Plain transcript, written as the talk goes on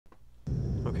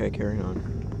Okay, carry on.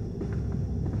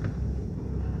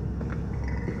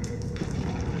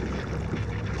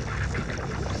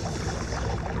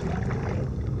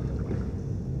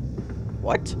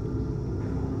 What?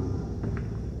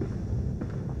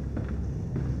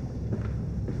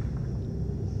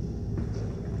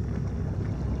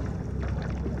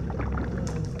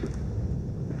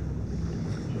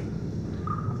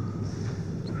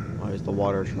 Why is the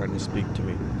water trying to speak to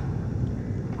me?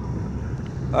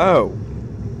 Oh!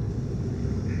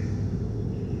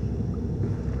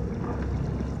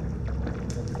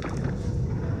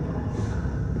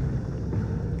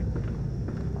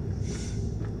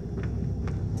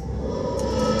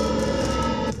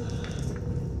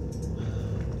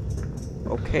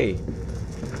 Okay.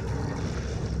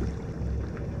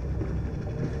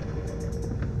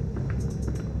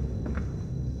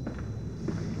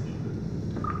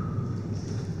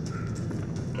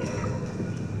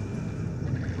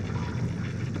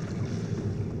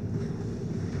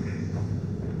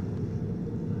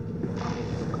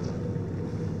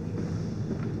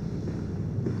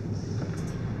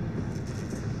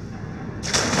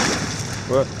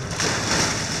 What?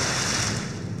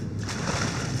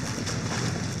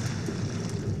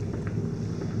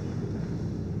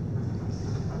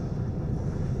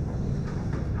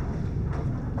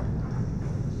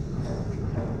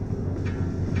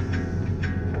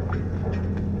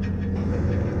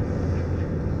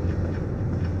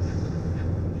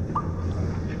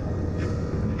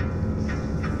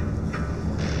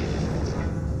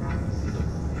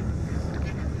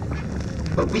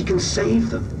 But we can save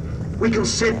them. We can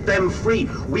set them free.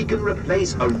 We can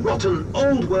replace a rotten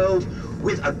old world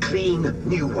with a clean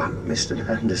new one. Mr.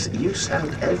 Landis, you sound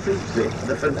every bit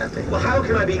the fanatic. Well, how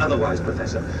can I be otherwise,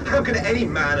 Professor? How can any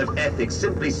man of ethics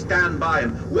simply stand by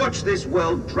and watch this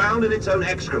world drown in its own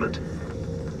excrement?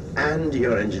 And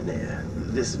your engineer,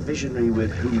 this visionary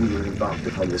with whom you embarked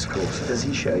upon this course, does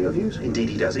he share your views? Indeed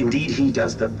he does. Indeed he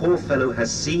does. The poor fellow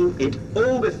has seen it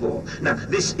all before. Now,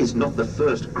 this is not the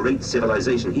first great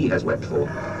civilization he has wept for.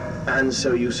 And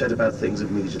so you set about things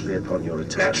immediately upon your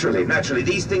return? Naturally.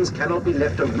 These things cannot be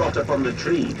left to rot upon the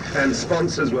tree. And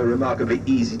sponsors were remarkably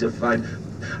easy to find.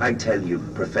 I tell you,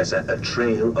 Professor, a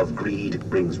trail of greed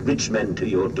brings rich men to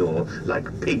your door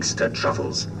like pigs to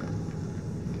truffles.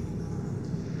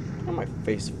 Oh, my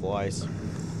face flies.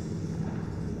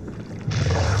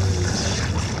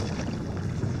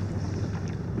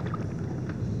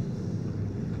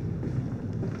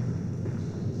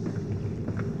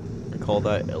 I call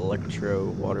that ELECTRO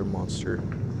water monster.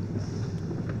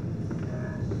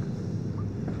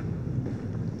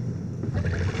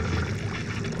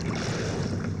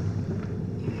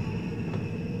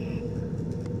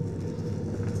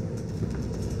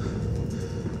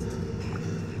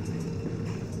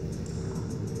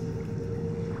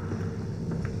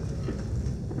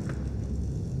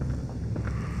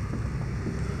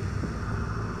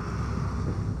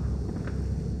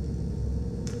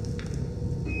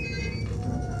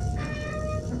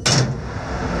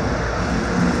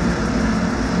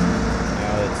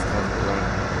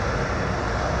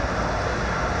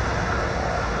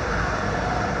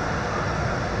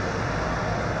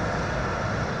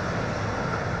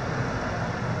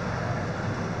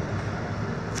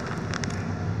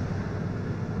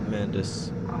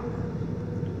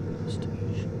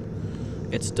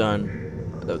 It's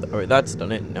done. Alright, that's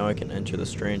done it. Now I can enter the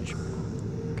strange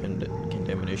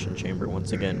contamination chamber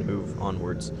once again. Move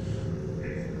onwards.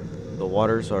 The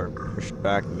waters are pushed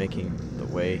back, making the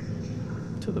way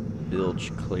to the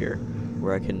bilge clear,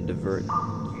 where I can divert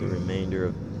the remainder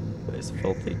of this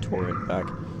filthy torrent back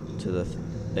to the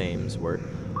Thames, where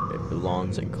it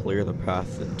belongs, and clear the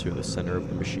path into the center of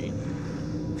the machine.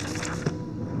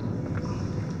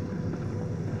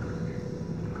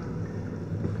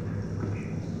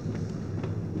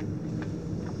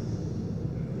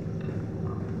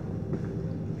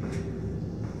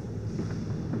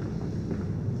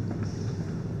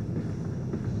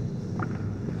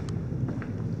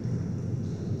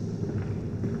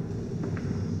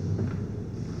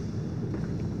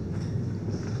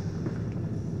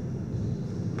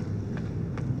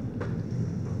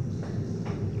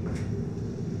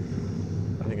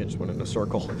 I just went in a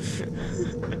circle.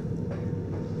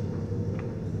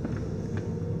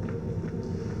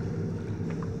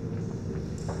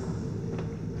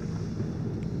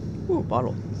 Ooh,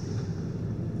 bottle.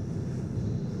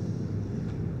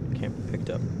 Can't be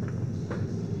picked up.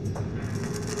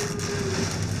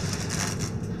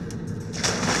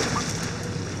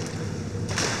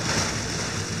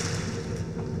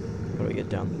 How do we get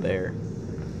down there?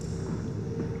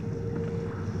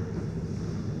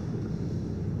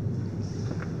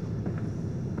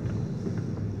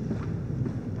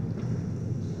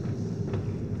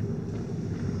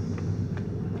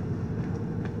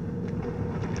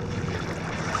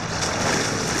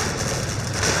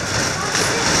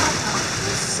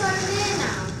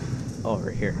 Oh,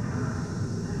 right here.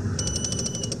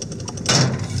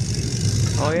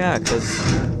 Oh yeah, cause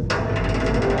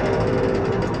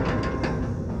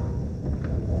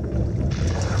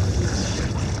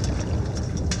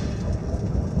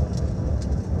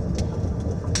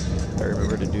I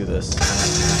remember to do this.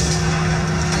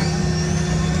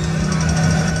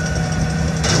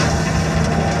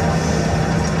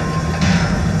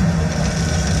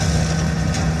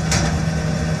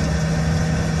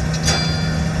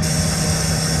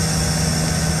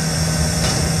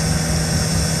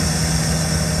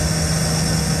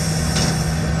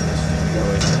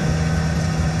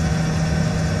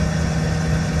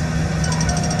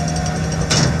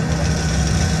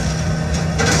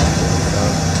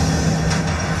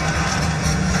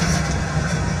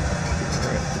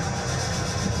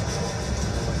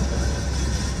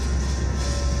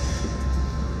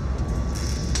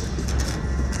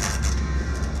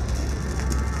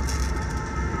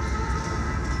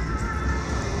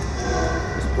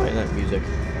 Playing that music.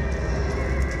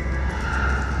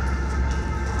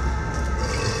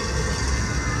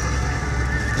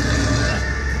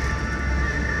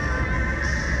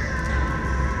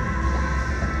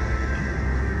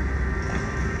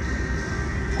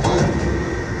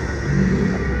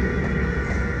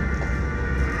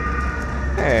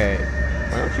 Hey,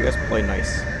 why don't you guys play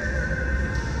nice?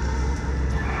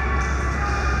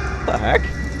 What the heck?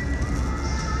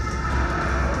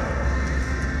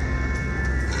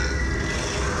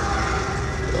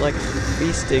 They're like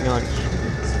feasting on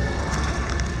humans.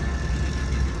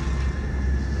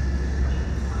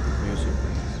 Music.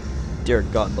 Dear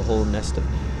God, the whole nest of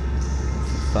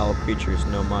foul creatures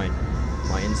know mine.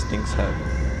 My instincts have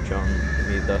drawn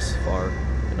me thus far,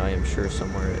 and I am sure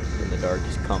somewhere in the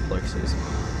darkest complexes.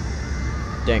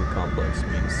 Dank complex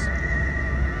means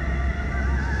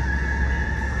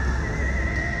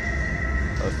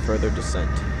of further descent.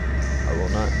 I will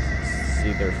not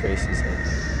see their faces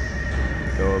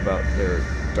and go about their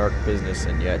dark business,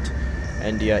 and yet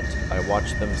I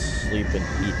watch them sleep and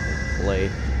eat and play,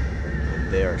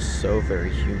 and they are so very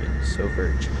human, so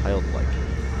very childlike,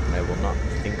 and I will not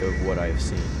think of what I have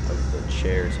seen, of the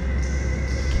chairs and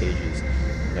the cages,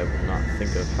 and I will not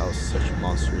think of how such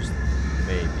monsters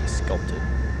may be sculpted.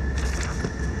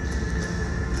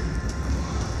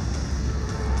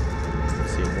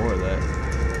 Let's see more of that.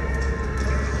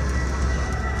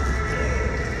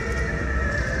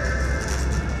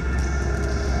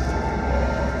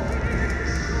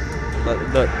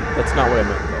 That's not what I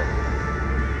meant, though.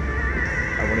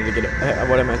 I wanted to get it.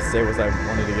 What I meant to say was I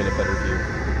wanted to get a better view.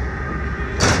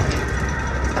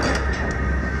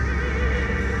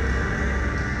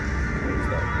 Where's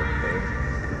that book there?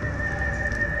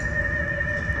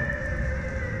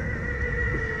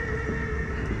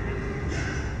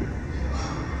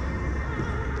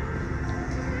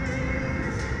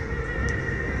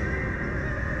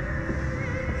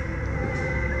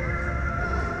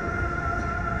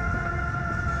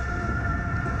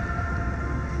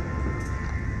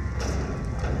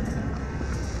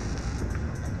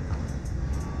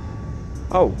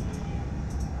 Oh.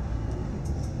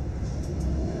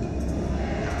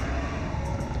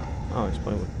 Oh, he's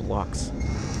playing with blocks.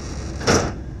 I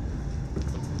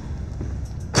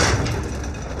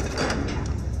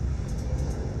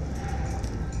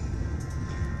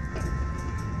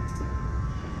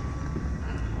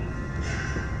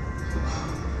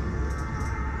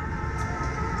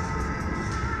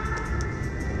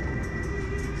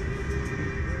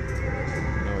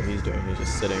know what he's doing, he's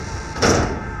just sitting.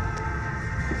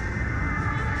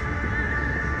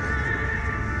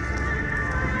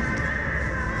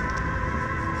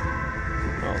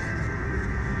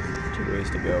 Ways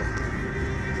to go.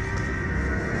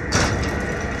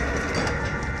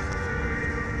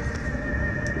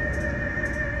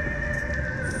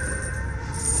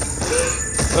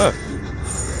 Ah.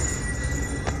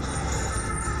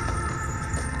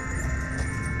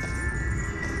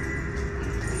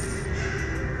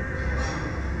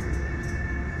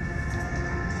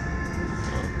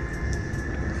 Oh.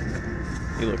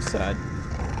 He looks sad.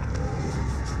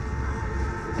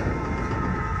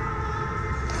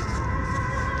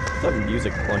 That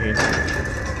music playing.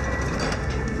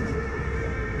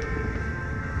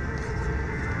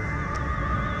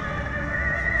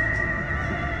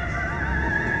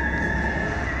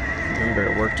 Remember,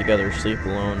 work together, sleep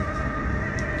alone.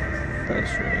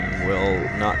 Frustrating will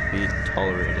not be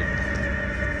tolerated.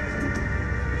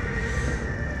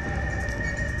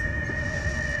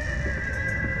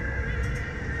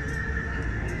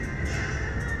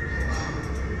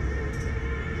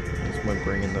 Just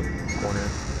whimpering in the corner.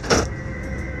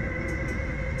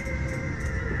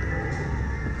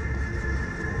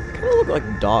 look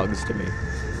like dogs to me.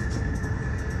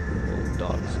 Little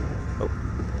dogs. Oh.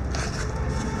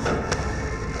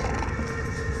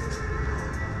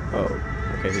 Oh.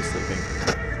 Okay, he's sleeping.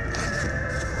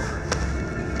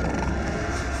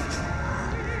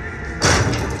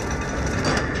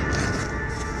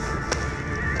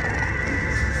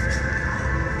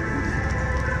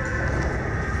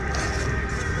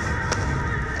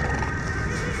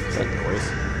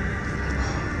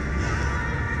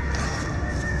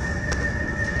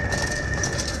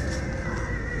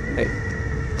 Hey.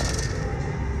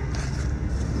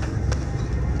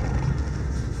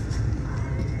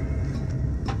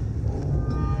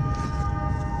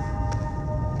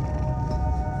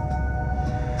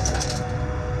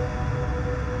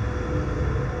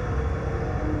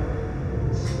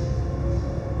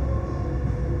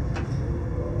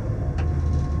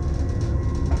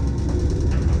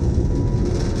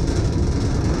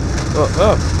 Oh,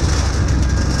 oh!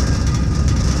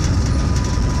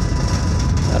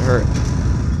 That hurt.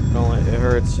 No, it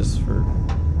hurts just for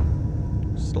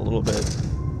just a little bit.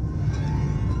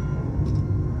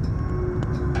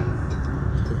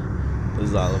 The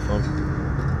xylophone.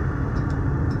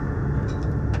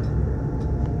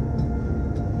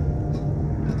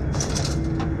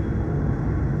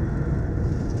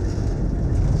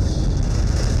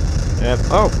 Yep.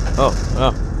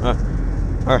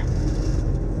 Alright.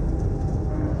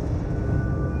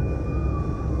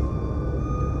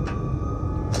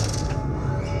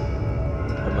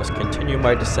 I must continue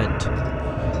my descent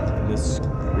in this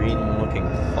green-looking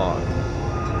fog.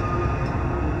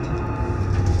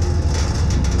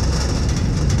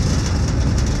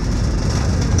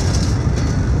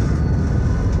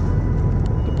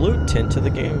 The blue tint to the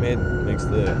game makes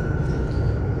the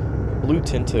blue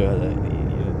tint to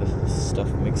this stuff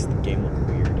makes the game look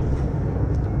weird.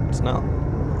 It's not.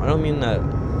 I don't mean that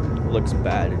it looks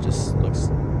bad. It just looks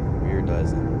weird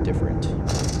as in different.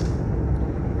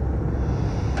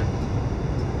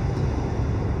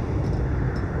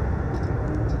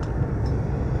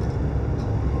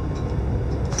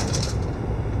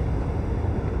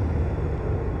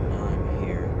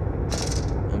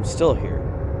 Still here.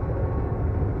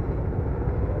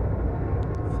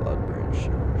 Flood branch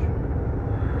charge.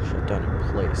 Shut down in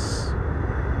place.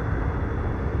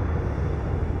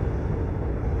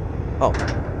 Oh.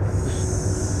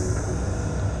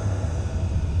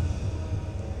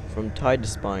 From tide to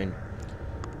spine.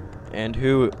 And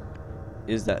who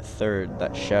is that third,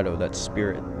 that shadow, that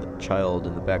spirit, that child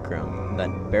in the background,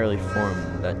 that barely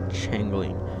formed, that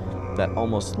changeling, that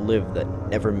almost lived, that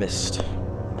never missed?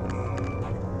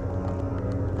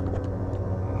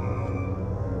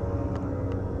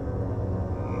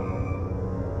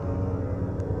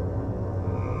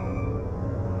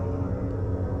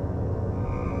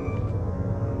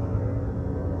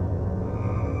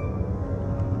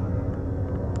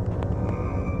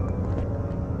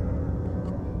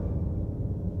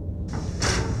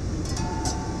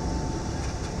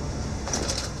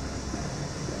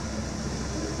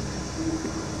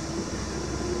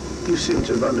 You seem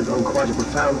to have undergone quite a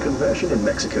profound conversion in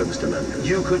Mexico, Mr. Mann.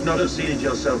 You could not have seen it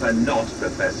yourself and not,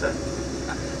 Professor.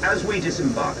 As we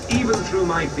disembarked, even through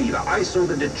my fever, I saw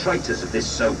the detritus of this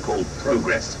so-called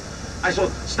progress. I saw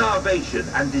starvation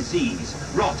and disease,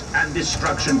 rot and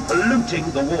destruction polluting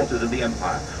the waters of the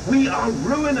Empire. We are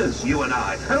ruiners, you and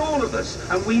I, and all of us,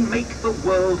 and we make the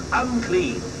world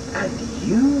unclean. And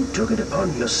you took it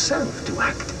upon yourself to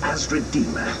act as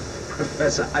Redeemer.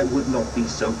 Professor, I would not be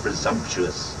so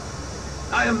presumptuous.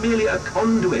 I am merely a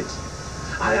conduit.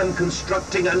 I am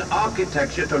constructing an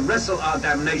architecture to wrestle our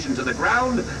damnation to the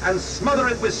ground and smother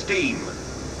it with steam.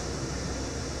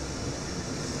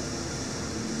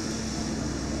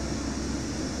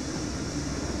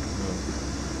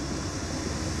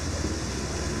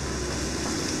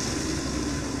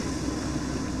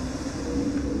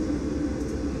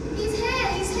 He's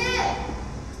here!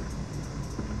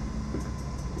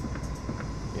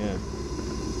 Yeah.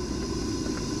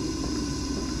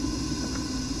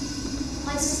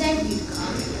 I said you'd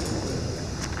come.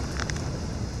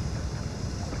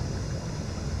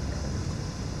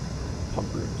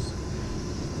 Pump rooms.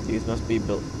 These must be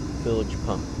bilge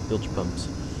pumps.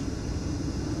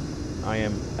 I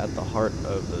am at the heart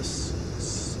of this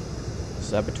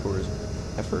saboteur's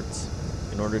efforts.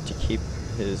 In order to keep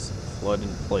his flood in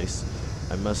place,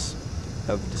 I must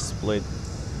have displayed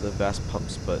the vast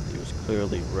pumps, but it was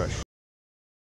clearly rushed.